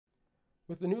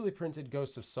With the newly printed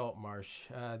Ghosts of Saltmarsh,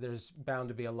 there's bound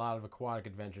to be a lot of aquatic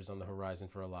adventures on the horizon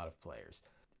for a lot of players.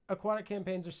 Aquatic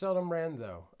campaigns are seldom ran,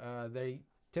 though. They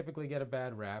typically get a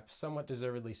bad rap, somewhat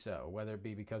deservedly so, whether it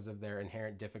be because of their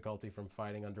inherent difficulty from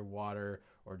fighting underwater,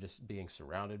 or just being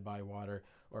surrounded by water,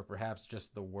 or perhaps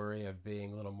just the worry of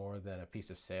being little more than a piece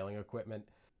of sailing equipment.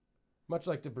 Much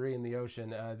like debris in the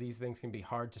ocean, these things can be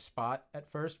hard to spot at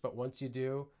first, but once you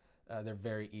do, they're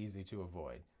very easy to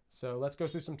avoid. So let's go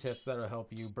through some tips that'll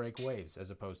help you break waves as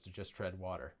opposed to just tread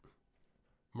water.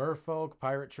 Merfolk,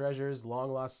 pirate treasures,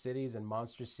 long-lost cities, and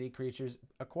monstrous sea creatures.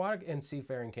 Aquatic and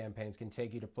seafaring campaigns can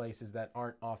take you to places that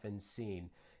aren't often seen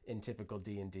in typical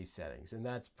D&D settings, and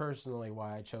that's personally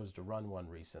why I chose to run one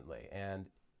recently, and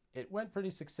it went pretty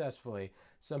successfully.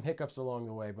 Some hiccups along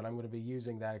the way, but I'm going to be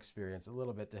using that experience a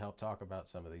little bit to help talk about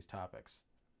some of these topics.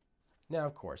 Now,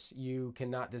 of course, you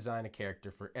cannot design a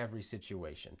character for every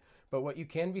situation, but what you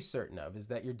can be certain of is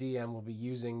that your DM will be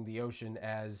using the ocean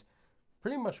as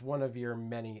pretty much one of your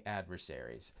many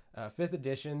adversaries. 5th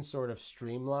edition sort of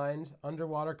streamlined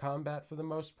underwater combat for the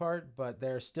most part, but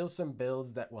there are still some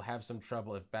builds that will have some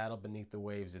trouble if battle beneath the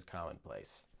waves is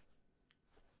commonplace.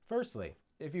 Firstly,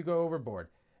 if you go overboard,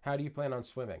 how do you plan on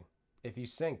swimming? If you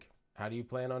sink, how do you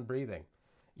plan on breathing?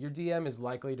 Your DM is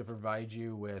likely to provide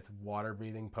you with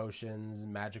water-breathing potions,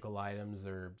 magical items,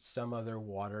 or some other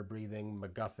water-breathing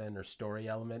MacGuffin or story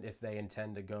element if they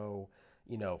intend to go,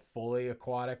 fully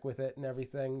aquatic with it and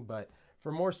everything. But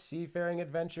for more seafaring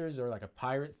adventures or like a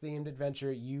pirate-themed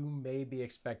adventure, you may be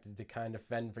expected to kind of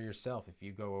fend for yourself if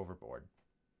you go overboard.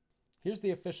 Here's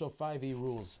the official 5e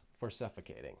rules for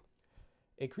suffocating.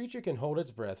 A creature can hold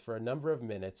its breath for a number of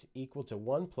minutes equal to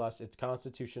 1 plus its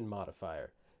Constitution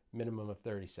modifier, minimum of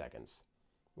 30 seconds.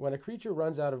 When a creature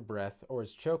runs out of breath or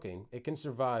is choking, it can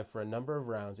survive for a number of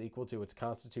rounds equal to its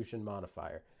Constitution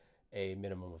modifier, a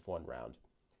minimum of 1 round.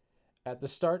 At the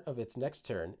start of its next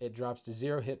turn, it drops to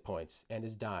 0 hit points and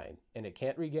is dying, and it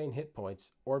can't regain hit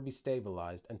points or be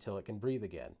stabilized until it can breathe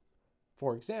again.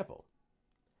 For example,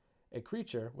 a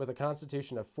creature with a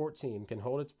Constitution of 14 can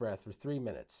hold its breath for 3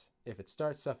 minutes. If it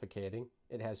starts suffocating,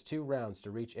 it has 2 rounds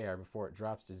to reach air before it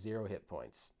drops to 0 hit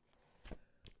points.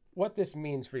 What this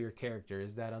means for your character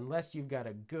is that unless you've got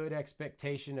a good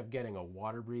expectation of getting a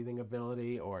water-breathing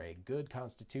ability or a good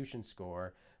Constitution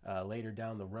score later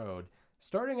down the road,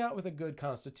 starting out with a good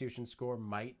Constitution score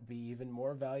might be even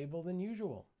more valuable than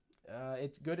usual.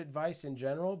 It's good advice in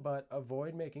general, but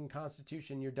avoid making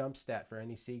Constitution your dump stat for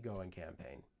any seagoing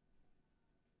campaign.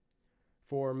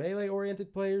 For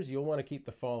melee-oriented players, you'll want to keep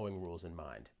the following rules in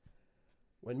mind.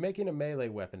 When making a melee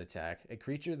weapon attack, a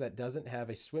creature that doesn't have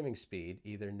a swimming speed,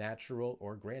 either natural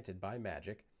or granted by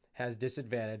magic, has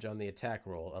disadvantage on the attack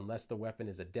roll unless the weapon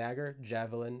is a dagger,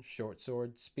 javelin, short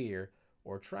sword, spear,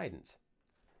 or trident.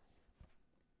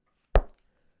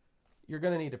 You're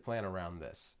going to need to plan around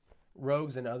this.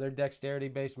 Rogues and other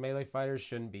dexterity-based melee fighters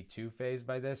shouldn't be too fazed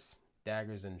by this.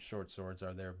 Daggers and short swords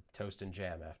are their toast and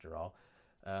jam, after all.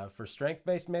 For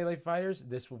strength-based melee fighters,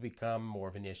 this will become more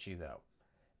of an issue, though,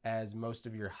 as most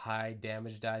of your high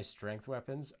damage die strength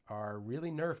weapons are really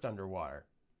nerfed underwater.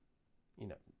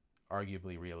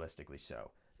 Arguably realistically so.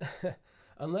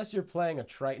 Unless you're playing a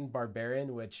Triton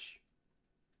Barbarian, which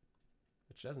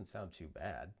doesn't sound too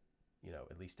bad,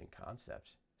 at least in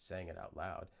concept, saying it out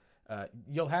loud.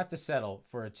 You'll have to settle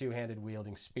for a two-handed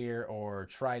wielding spear or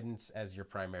tridents as your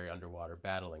primary underwater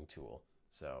battling tool,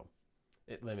 so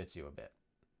it limits you a bit.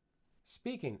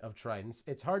 Speaking of tridents,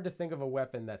 it's hard to think of a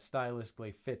weapon that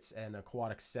stylistically fits an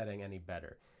aquatic setting any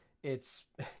better. It's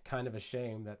kind of a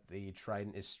shame that the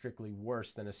trident is strictly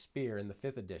worse than a spear in the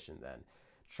 5th edition then.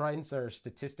 Tridents are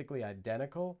statistically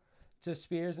identical to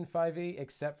spears in 5e,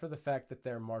 except for the fact that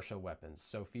they're martial weapons,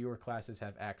 so fewer classes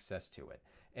have access to it.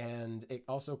 And it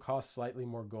also costs slightly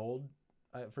more gold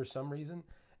for some reason.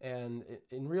 And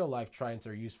in real life, tridents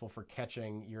are useful for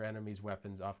catching your enemy's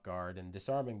weapons off guard and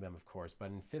disarming them, of course. But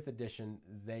in 5th edition,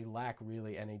 they lack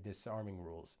really any disarming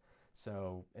rules.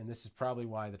 And this is probably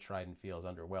why the trident feels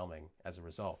underwhelming as a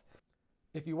result.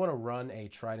 If you want to run a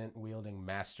trident-wielding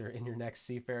master in your next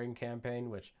seafaring campaign,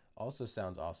 which also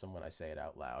sounds awesome when I say it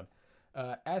out loud,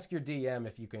 ask your DM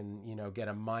if you can, get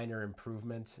a minor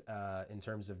improvement in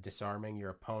terms of disarming your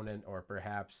opponent, or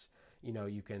perhaps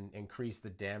you can increase the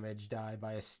damage die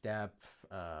by a step,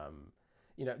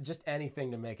 just anything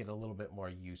to make it a little bit more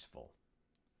useful.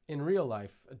 In real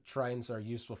life, tridents are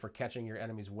useful for catching your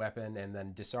enemy's weapon and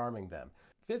then disarming them.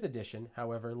 5th edition,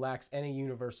 however, lacks any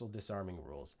universal disarming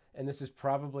rules, and this is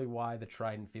probably why the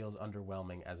trident feels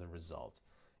underwhelming as a result.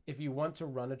 If you want to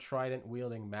run a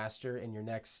trident-wielding master in your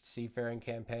next seafaring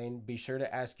campaign, be sure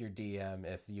to ask your DM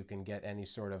if you can get any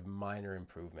sort of minor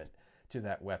improvement to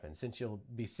that weapon. Since you'll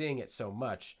be seeing it so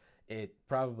much, it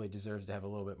probably deserves to have a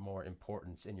little bit more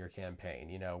importance in your campaign,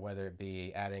 you know, whether it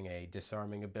be adding a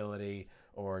disarming ability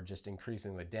or just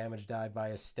increasing the damage die by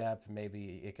a step.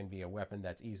 Maybe it can be a weapon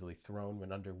that's easily thrown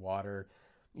when underwater,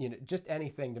 you know, just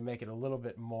anything to make it a little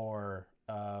bit more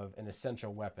of an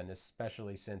essential weapon,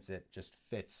 especially since it just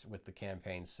fits with the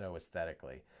campaign so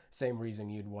aesthetically. Same reason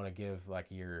you'd want to give like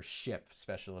your ship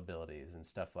special abilities and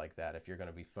stuff like that if you're going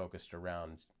to be focused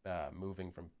around moving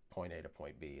from point A to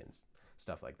point B and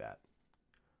stuff like that.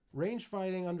 Range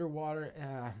fighting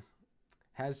underwater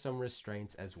has some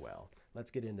restraints as well.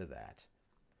 Let's get into that.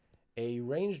 A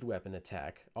ranged weapon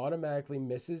attack automatically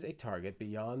misses a target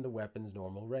beyond the weapon's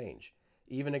normal range.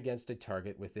 Even against a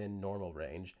target within normal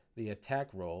range, the attack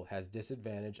roll has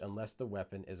disadvantage unless the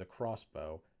weapon is a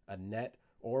crossbow, a net,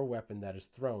 or a weapon that is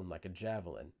thrown like a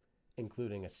javelin,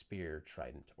 including a spear,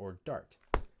 trident, or dart.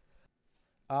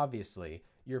 Obviously,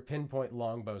 your pinpoint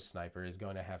longbow sniper is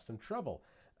going to have some trouble,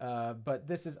 but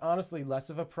this is honestly less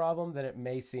of a problem than it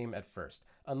may seem at first.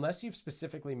 Unless you've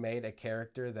specifically made a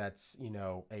character that's, you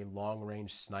know, a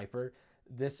long-range sniper,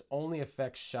 this only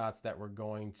affects shots that were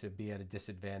going to be at a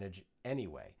disadvantage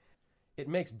anyway. It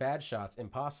makes bad shots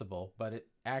impossible, but it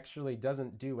actually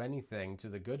doesn't do anything to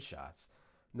the good shots.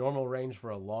 Normal range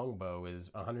for a longbow is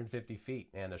 150 feet,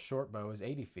 and a short bow is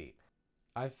 80 feet.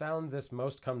 I've found this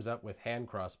most comes up with hand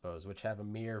crossbows, which have a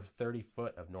mere 30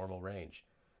 foot of normal range.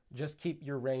 Just keep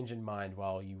your range in mind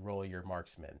while you roll your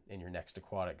marksman in your next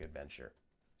aquatic adventure.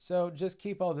 So just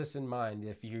keep all this in mind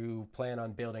if you plan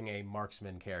on building a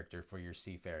marksman character for your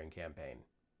Seafaring campaign.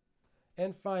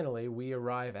 And finally, we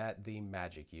arrive at the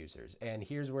magic users, and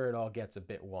here's where it all gets a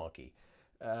bit wonky.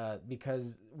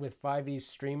 Because with 5e's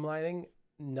streamlining,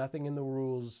 nothing in the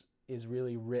rules is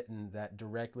really written that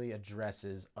directly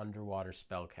addresses underwater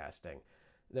spellcasting.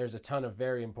 There's a ton of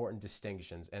very important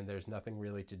distinctions, and there's nothing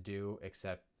really to do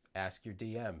except ask your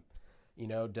DM. You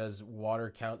know, does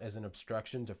water count as an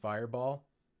obstruction to fireball?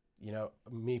 You know,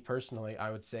 me personally,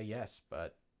 I would say yes,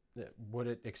 but would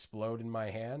it explode in my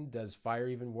hand? Does fire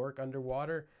even work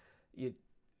underwater?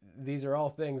 These are all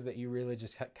things that you really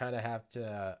just kind of have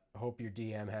to hope your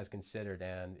DM has considered,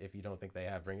 and if you don't think they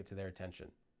have, bring it to their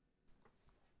attention.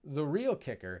 The real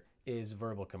kicker is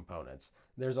verbal components.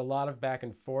 There's a lot of back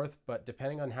and forth, but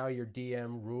depending on how your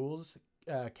DM rules,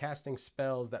 casting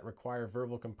spells that require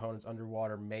verbal components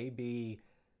underwater may be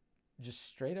just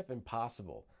straight up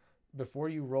impossible. Before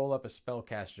you roll up a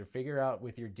spellcaster, figure out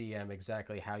with your DM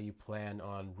exactly how you plan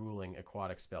on ruling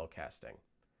aquatic spellcasting.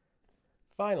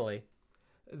 Finally,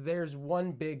 there's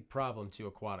one big problem to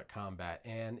aquatic combat,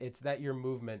 and it's that your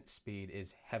movement speed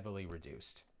is heavily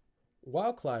reduced.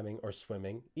 While climbing or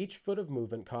swimming, each foot of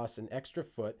movement costs an extra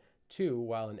foot, 2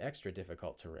 while in extra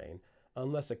difficult terrain,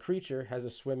 unless a creature has a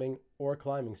swimming or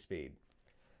climbing speed.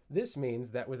 This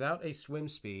means that without a swim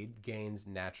speed, gains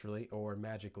naturally or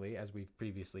magically, as we've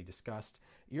previously discussed,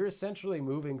 you're essentially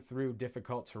moving through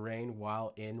difficult terrain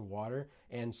while in water,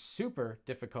 and super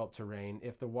difficult terrain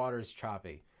if the water is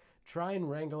choppy. Try and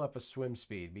wrangle up a swim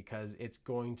speed because it's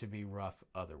going to be rough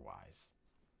otherwise.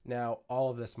 Now, all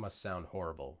of this must sound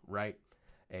horrible, right?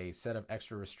 A set of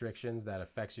extra restrictions that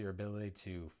affects your ability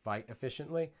to fight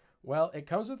efficiently? Well, it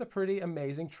comes with a pretty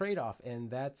amazing trade-off, and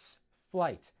that's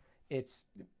flight. It's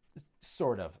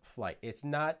sort of flight. It's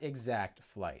not exact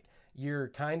flight. You're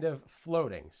kind of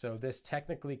floating, so this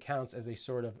technically counts as a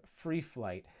sort of free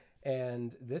flight,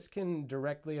 and this can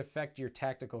directly affect your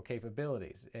tactical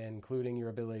capabilities, including your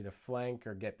ability to flank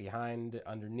or get behind,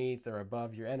 underneath, or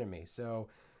above your enemy. So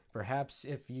perhaps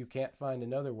if you can't find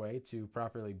another way to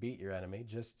properly beat your enemy,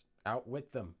 just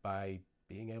outwit them by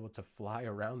being able to fly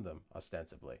around them,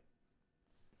 ostensibly.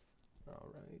 All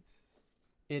right.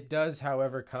 It does,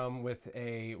 however, come with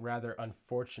a rather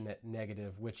unfortunate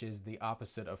negative, which is the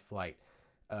opposite of flight.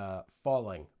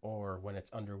 Falling, or when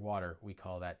it's underwater, we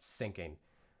call that sinking.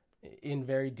 In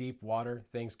very deep water,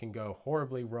 things can go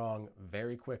horribly wrong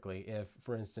very quickly if,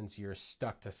 for instance, you're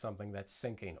stuck to something that's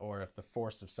sinking, or if the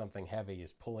force of something heavy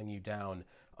is pulling you down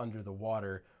under the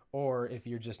water, or if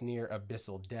you're just near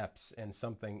abyssal depths and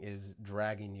something is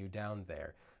dragging you down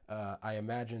there. I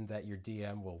imagine that your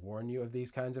DM will warn you of these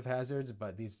kinds of hazards,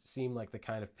 but these seem like the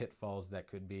kind of pitfalls that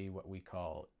could be what we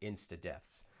call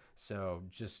insta-deaths. So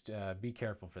just be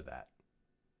careful for that.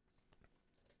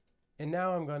 And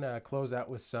now I'm going to close out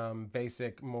with some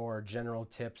basic, more general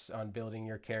tips on building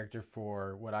your character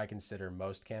for what I consider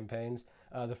most campaigns.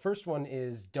 The first one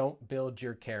is don't build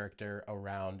your character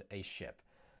around a ship.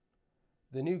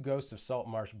 The new Ghosts of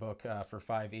Saltmarsh book for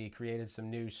 5e created some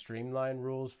new streamline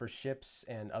rules for ships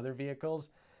and other vehicles,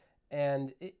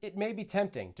 And it may be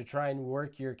tempting to try and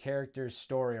work your character's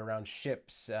story around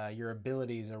ships, your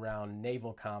abilities around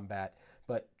naval combat,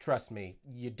 but trust me,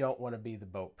 you don't want to be the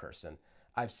boat person.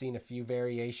 I've seen a few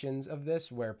variations of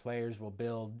this where players will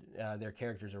build their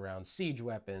characters around siege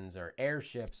weapons or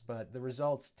airships, but the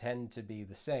results tend to be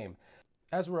the same.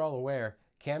 As we're all aware,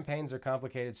 campaigns are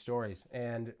complicated stories,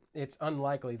 and it's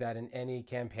unlikely that in any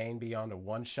campaign beyond a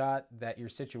one-shot that your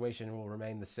situation will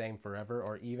remain the same forever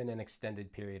or even an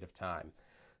extended period of time.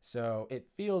 So it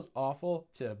feels awful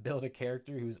to build a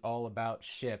character who's all about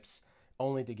ships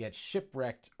only to get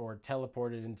shipwrecked or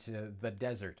teleported into the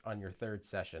desert on your third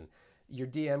session. Your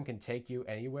DM can take you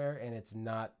anywhere, and it's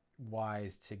not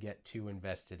wise to get too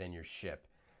invested in your ship.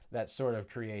 That sort of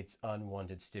creates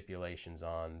unwanted stipulations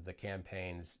on the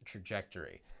campaign's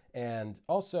trajectory. And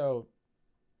also,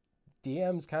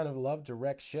 DMs kind of love to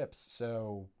wreck ships,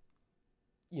 so,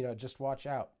 just watch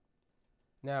out.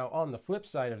 Now, on the flip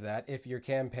side of that, if your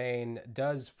campaign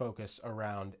does focus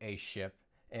around a ship,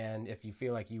 and if you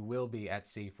feel like you will be at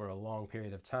sea for a long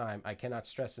period of time, I cannot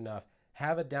stress enough,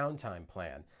 have a downtime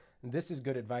plan. This is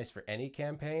good advice for any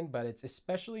campaign, but it's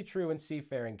especially true in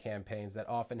seafaring campaigns that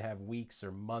often have weeks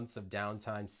or months of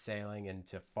downtime sailing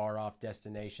into far-off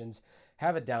destinations.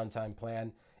 Have a downtime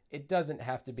plan. It doesn't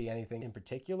have to be anything in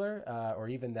particular or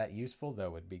even that useful, though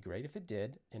it would be great if it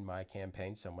did. In my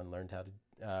campaign, someone learned how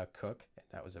to cook, and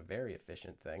that was a very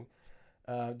efficient thing.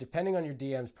 Depending on your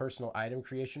DM's personal item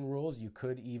creation rules, you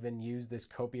could even use this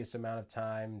copious amount of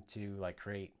time to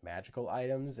create magical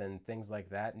items and things like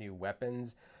that, new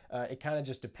weapons. It kind of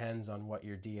just depends on what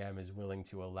your DM is willing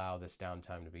to allow this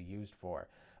downtime to be used for.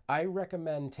 I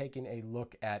recommend taking a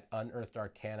look at Unearthed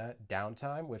Arcana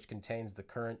Downtime, which contains the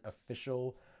current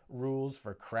official rules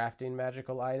for crafting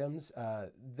magical items.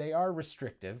 They are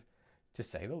restrictive, to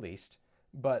say the least,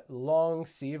 but long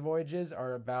sea voyages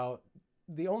are about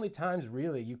the only times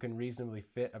really you can reasonably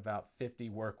fit about 50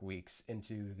 work weeks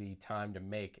into the time to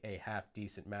make a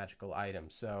half-decent magical item.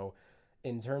 So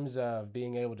in terms of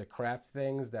being able to craft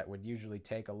things that would usually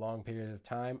take a long period of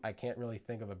time, I can't really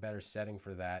think of a better setting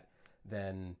for that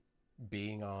than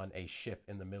being on a ship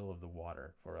in the middle of the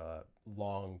water for a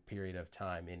long period of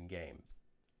time in-game.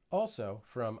 Also,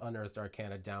 from Unearthed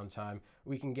Arcana Downtime,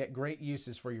 we can get great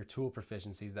uses for your tool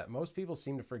proficiencies that most people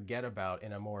seem to forget about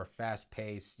in a more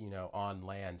fast-paced,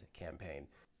 on-land campaign.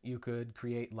 You could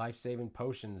create life-saving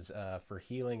potions for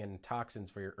healing and toxins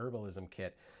for your herbalism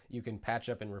kit. You can patch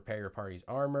up and repair your party's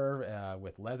armor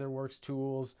with leatherworks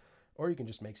tools, or you can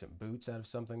just make some boots out of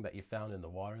something that you found in the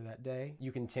water that day.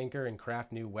 You can tinker and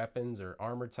craft new weapons or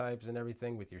armor types and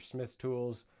everything with your smith's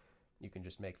tools. You can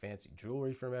just make fancy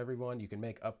jewelry from everyone. You can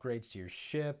make upgrades to your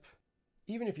ship.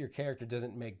 Even if your character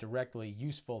doesn't make directly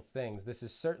useful things, this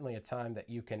is certainly a time that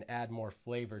you can add more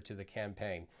flavor to the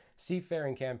campaign.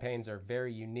 Seafaring campaigns are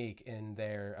very unique in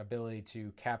their ability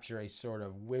to capture a sort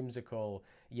of whimsical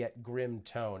yet grim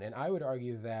tone. And I would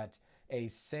argue that a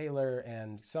sailor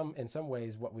and in some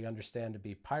ways what we understand to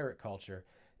be pirate culture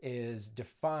is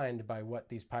defined by what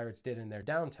these pirates did in their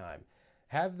downtime.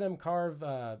 Have them carve,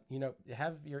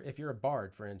 if you're a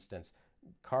bard, for instance,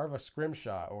 carve a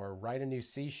scrimshaw or write a new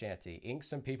sea shanty, ink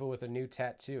some people with a new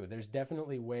tattoo. There's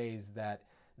definitely ways that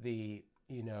the,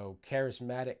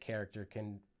 charismatic character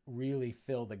can really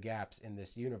fill the gaps in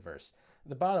this universe.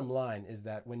 The bottom line is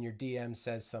that when your DM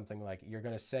says something like, you're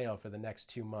going to sail for the next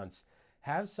 2 months,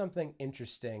 have something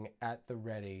interesting at the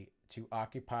ready to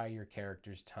occupy your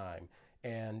character's time,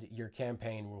 and your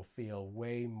campaign will feel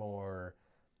way more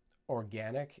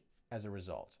organic as a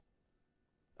result.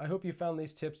 I hope you found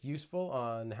these tips useful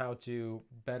on how to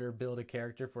better build a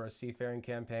character for a seafaring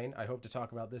campaign. I hope to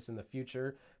talk about this in the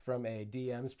future from a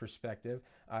DM's perspective.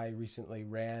 I recently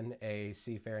ran a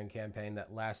seafaring campaign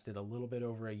that lasted a little bit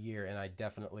over a year, and I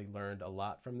definitely learned a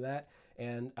lot from that.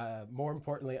 And more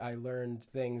importantly, I learned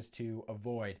things to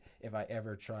avoid if I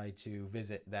ever try to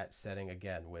visit that setting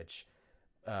again, which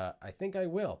I think I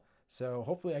will. So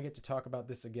hopefully I get to talk about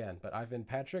this again. But I've been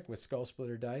Patrick with Skull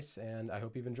Splitter Dice, and I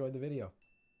hope you've enjoyed the video.